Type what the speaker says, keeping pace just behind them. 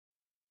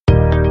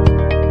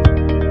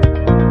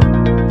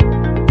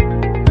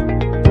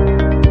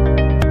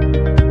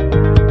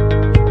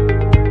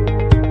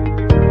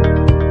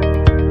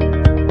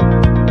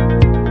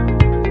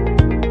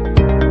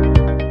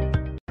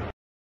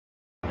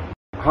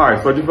Hi,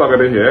 Soji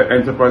Fagade here,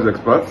 Enterprise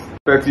Experts,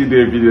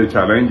 30-day video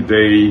challenge,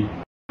 day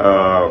 10.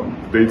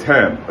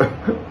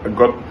 I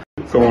got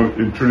someone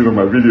intruding on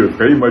my videos.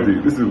 Can you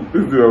imagine? This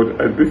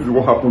is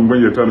what happens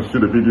when you're trying to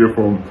shoot a video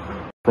from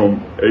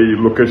a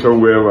location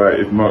where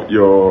it's not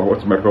your, what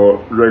you might call,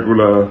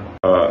 regular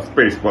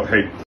space. But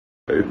hey,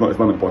 it's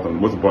not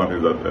important. Most important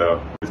is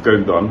that it's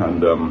getting done.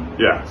 And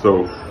yeah,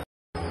 so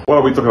what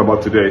are we talking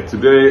about today?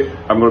 Today,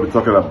 I'm going to be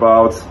talking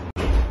about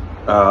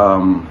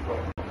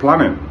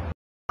planning.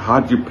 How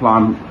do you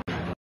plan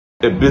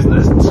a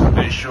business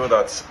to ensure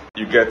that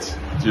you get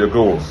to your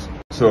goals?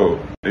 So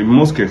in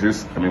most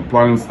cases,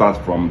 planning starts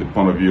from the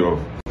point of view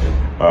of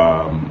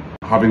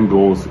having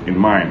goals in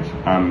mind.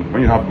 And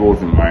when you have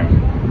goals in mind,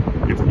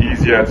 it's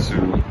easier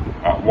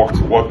to work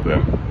toward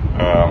them.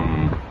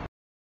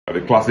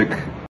 The classic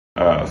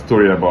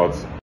story about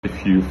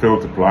if you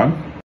fail to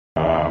plan,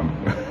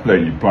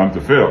 then you plan to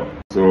fail.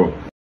 So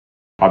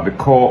at the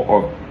core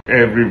of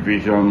every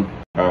vision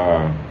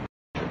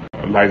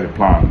lies a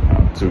plan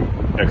to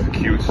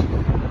execute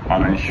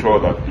and ensure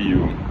that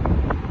you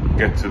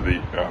get to the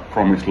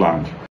promised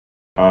land.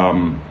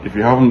 If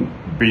you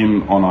haven't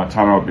been on our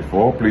channel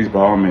before, please, by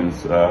all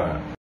means,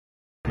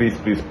 please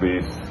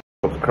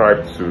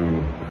subscribe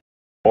to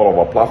all of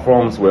our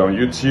platforms. We're on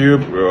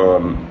YouTube, we're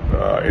on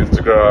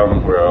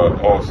Instagram, we're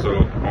also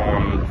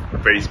on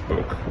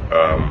Facebook.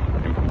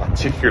 In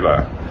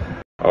particular,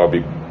 I'll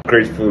be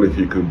grateful if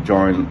you could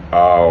join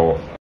our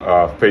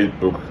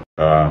Facebook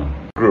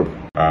group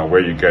where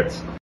you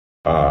get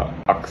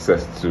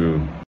access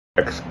to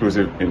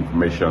exclusive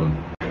information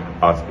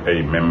as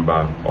a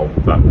member of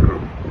that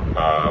group.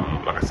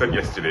 Like I said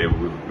yesterday,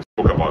 we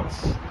spoke about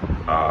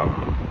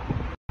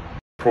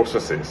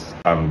processes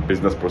and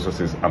business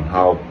processes and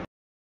how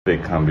they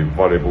can be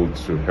valuable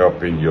to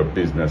helping your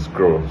business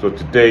grow. So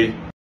today,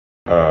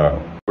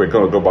 we're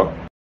going to go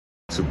back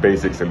to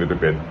basics a little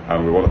bit,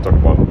 and we want to talk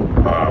about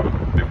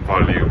the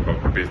value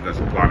of business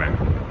planning.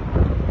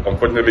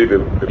 Unfortunately, the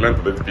length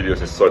of these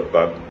videos is such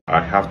that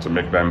I have to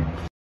make them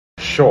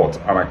short,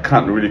 and I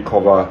can't really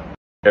cover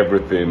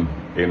everything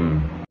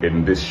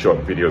in these short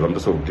videos. I'm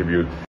just going to give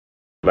you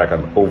like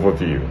an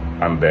overview,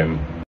 and then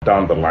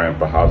down the line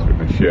perhaps we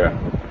can share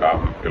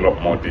a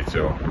lot more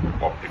detail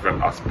of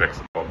different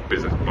aspects of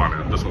business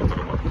planning. I'm just going to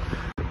talk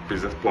about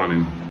business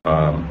planning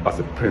as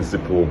a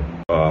principle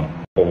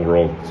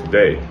overall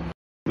today.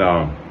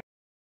 Now,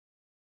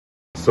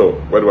 so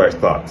where do I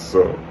start?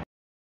 So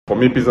for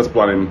me, business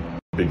planning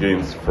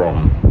begins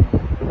from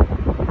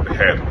the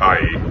head,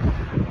 i.e.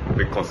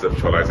 the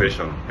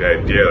conceptualization, the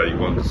idea that you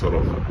want to sort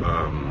of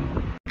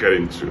get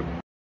into.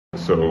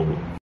 So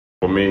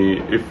for me,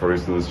 if for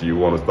instance you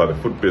want to start a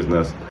food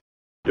business,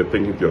 you're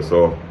thinking to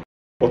yourself,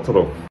 what sort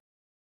of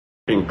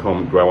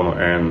income do I want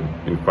to earn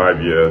in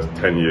 5 years,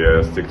 10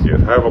 years, 6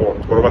 years, however,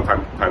 whatever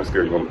time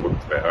scale you want to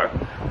put there.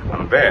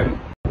 And then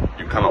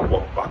you cannot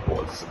walk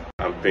backwards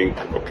and think,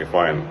 okay,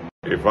 fine,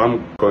 if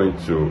I'm going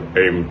to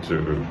aim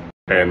to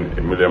earn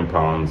 £1 million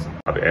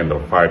at the end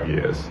of 5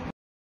 years,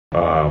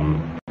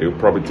 it will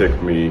probably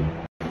take me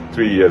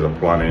 3 years of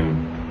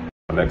planning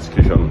and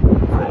execution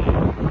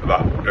from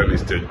that early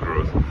stage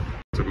growth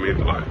to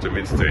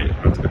mid stage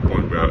and to the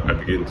point where I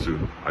begin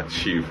to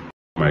achieve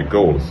my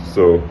goals.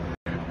 So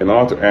in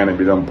order to earn £1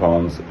 million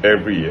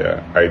every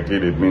year,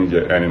 ideally it means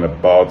you're earning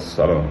about,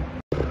 I don't know,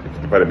 if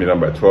you divide £1 million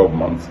by 12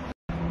 months,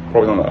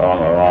 probably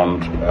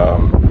around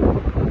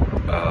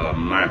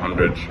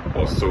 900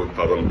 or so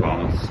thousand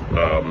pounds.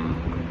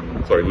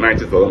 Sorry,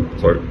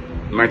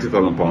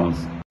 90,000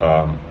 pounds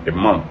a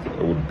month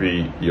would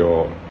be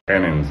your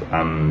earnings,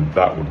 and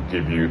that would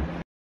give you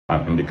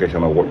an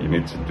indication of what you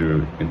need to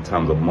do in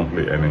terms of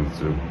monthly earnings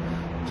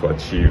to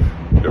achieve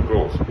your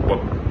goals. But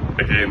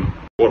again,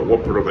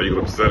 what product are you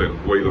going to be selling?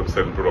 Where are you going to be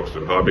selling products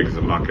to? How big is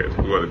the market?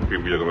 Who are the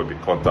people you're going to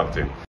be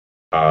contacting?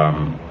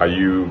 Are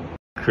you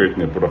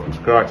creating a product from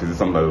scratch? Is it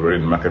something that's already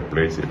in the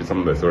marketplace? If it's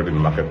something that's already in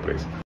the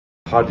marketplace,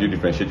 how do you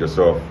differentiate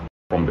yourself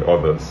from the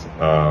others?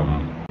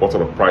 What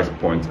sort of price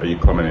points are you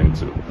coming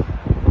into?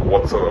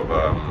 What sort of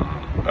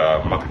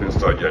marketing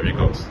strategy have you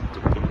got to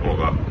put all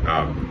that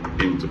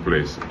into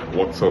place?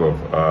 What sort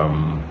of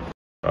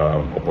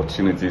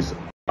opportunities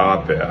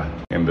are there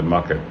in the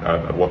market?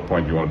 At what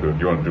point do you want to do? Do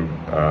you want to do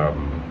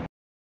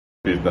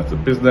business to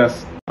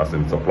business, as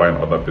in supplying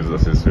other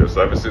businesses your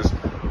services,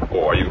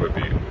 or are you going to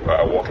be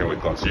working with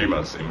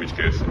consumers, in which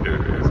case it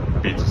is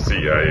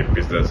B2C, a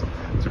business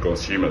to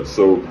consumers?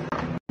 So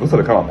those are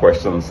the kind of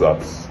questions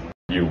that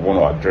you want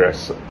to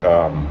address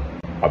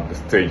at the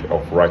stage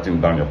of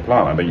writing down your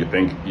plan, and then you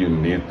think you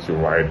need to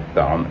write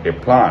down a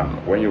plan.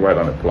 When you write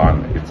down a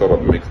plan, it sort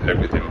of makes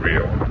everything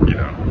real, you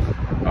know.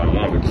 And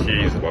one of the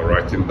keys about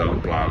writing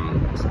down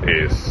plans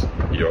is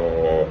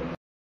your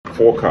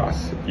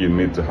forecast. You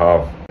need to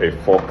have a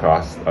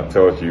forecast that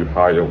tells you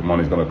how your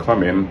money is going to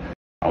come in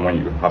and when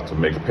you have to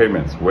make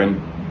payments.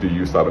 When do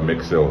you start to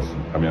make sales?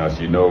 As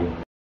you know,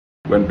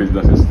 when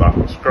businesses start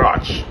from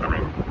scratch, I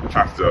mean,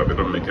 chances are they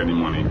don't make any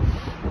money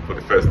for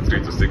the first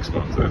 3 to 6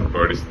 months.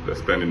 They're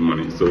spending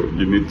money. So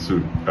you need to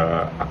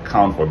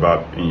account for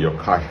that in your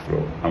cash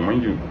flow. And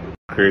when you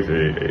create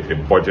a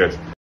budget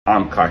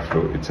and cash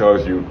flow, it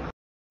tells you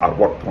at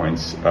what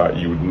points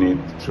you would need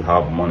to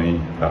have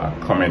money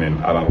coming in,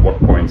 and at what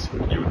points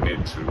you would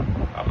need to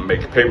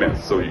make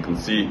payments, so you can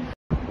see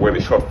where the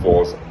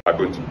shortfalls are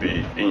going to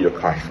be in your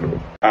cash flow.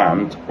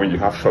 And when you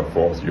have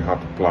shortfalls, you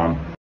have to plan,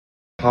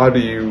 how do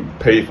you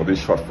pay for these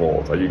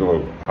shortfalls? Are you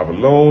going to have a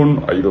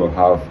loan? Are you going to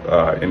have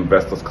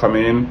investors come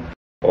in?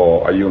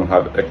 Or are you going to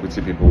have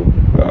equity people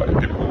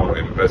who want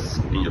to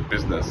invest in your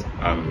business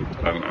and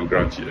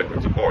grant you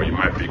equity? Or you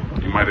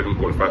might even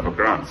qualify for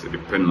grants,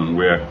 depending on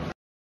which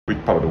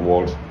part of the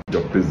world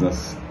your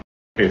business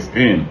is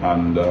in,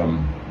 and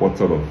what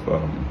sort of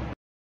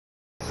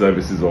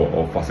services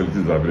or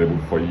facilities are available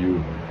for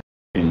you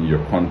in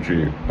your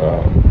country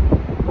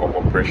of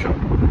operation.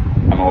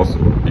 And also,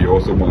 you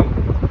also want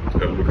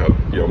to look at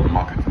your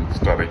marketing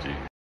strategy.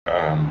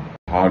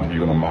 How are you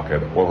going to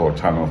market? What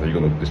channels are you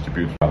going to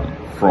distribute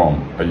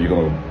from? Are you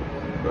going to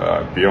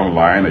be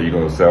online? Are you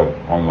going to sell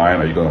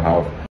online? Are you going to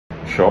have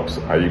shops?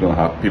 Are you going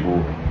to have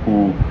people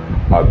who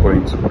are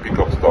going to pick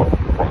up stuff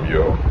from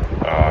your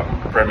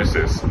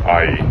premises?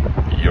 I.e.,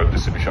 your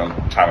distribution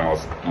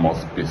channels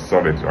must be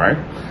solid, right?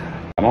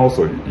 And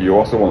also, you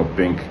also want to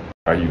think,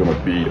 are you going to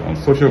be on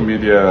social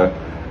media?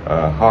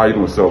 How are you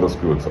going to sell those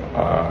goods?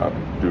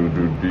 Do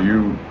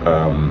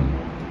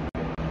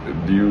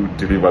you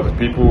deliver to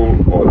people,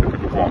 or do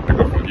people come and pick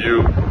up from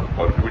you,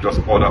 or do people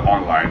just order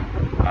online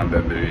and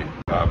then they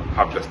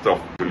have their stuff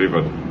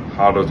delivered?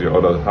 How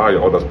are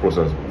your orders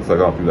processed? These are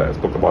kind of things that I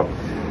spoke about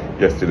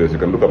yesterday. So you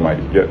can look at my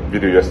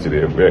video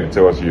yesterday where it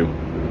tells you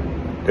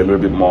a little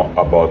bit more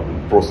about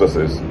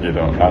processes, and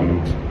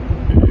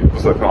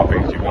those are the kind of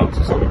things you want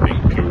to sort of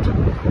include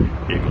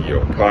in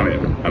your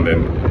planning. And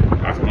then,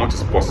 as much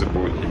as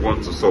possible, you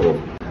want to sort of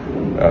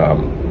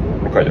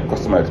look at your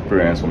customer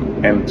experience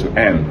from end to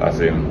end,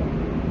 as in,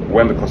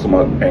 when the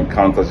customer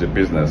encounters your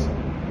business,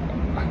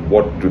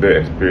 what do they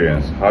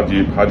experience? How do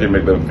you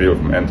make them feel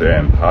from end to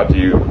end? How do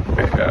you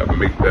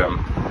make them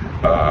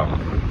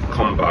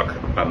come back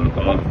and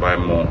want to buy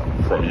more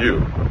from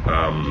you?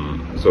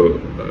 So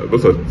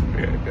those are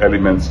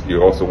elements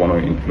you also want to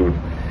include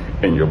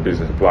in your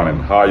business planning.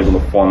 How are you going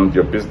to fund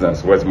your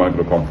business? Where's money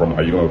going to come from?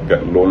 Are you going to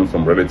get loans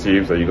from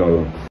relatives? Are you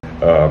going to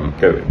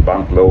get a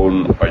bank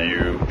loan?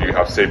 Do you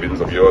have savings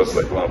of yours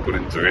that you want to put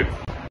into it?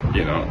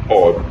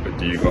 Or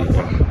are you going to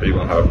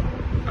have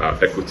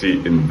equity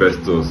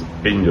investors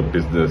in your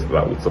business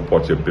that would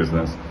support your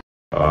business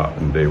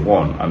on day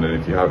one? And then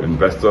if you have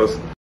investors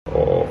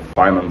or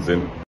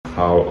financing,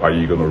 how are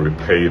you going to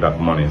repay that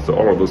money? So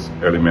all of those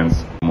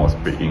elements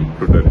must be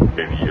included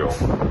in your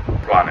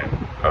planning.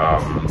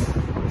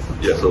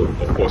 So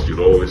of course you'd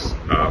always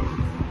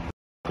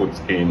put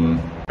in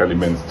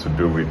elements to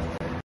do with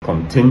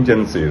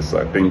contingencies,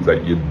 things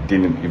that you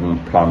didn't even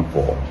plan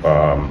for.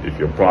 If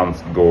your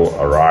plans go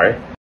awry,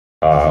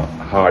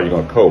 how are you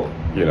going to cope?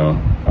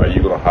 Are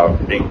you going to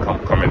have income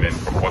coming in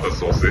from other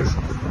sources,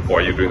 or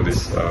are you doing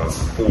this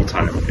full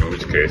time? In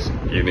which case,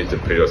 you need to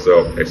pay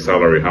yourself a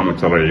salary. How much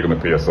salary are you going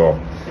to pay yourself?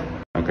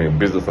 And can your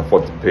business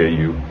afford to pay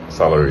you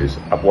salaries?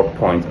 At what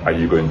point are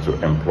you going to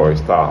employ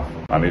staff?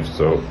 And if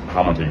so,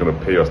 how much are you going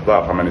to pay your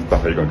staff? How many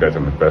staff are you going to get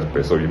in the first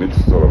place? So you need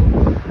to sort of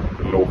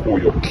know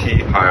who your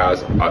key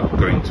hires are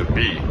going to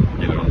be.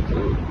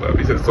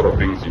 These are the sort of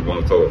things you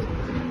want to sort of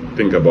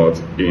think about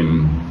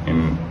in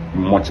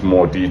much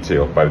more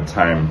detail by the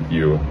time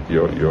your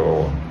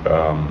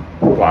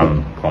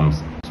plan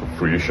comes to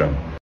fruition.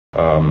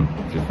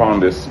 If you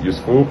found this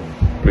useful,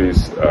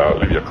 please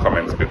leave your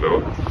comments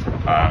below,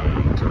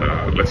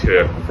 and let's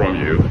hear from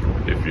you.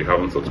 If you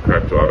haven't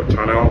subscribed to our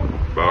channel,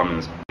 by all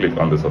means click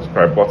on the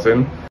subscribe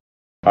button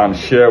and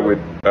share with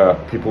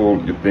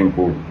people you think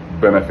will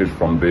benefit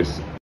from this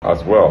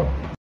as well.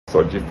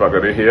 So G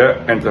Fagade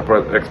here,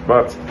 Enterprise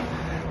Expert,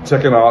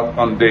 checking out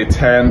on day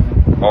 10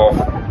 of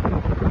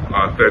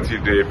our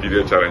 30-day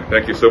video challenge.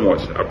 Thank you so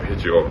much. I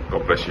appreciate you all.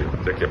 God bless you.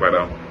 Take care. Bye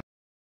now.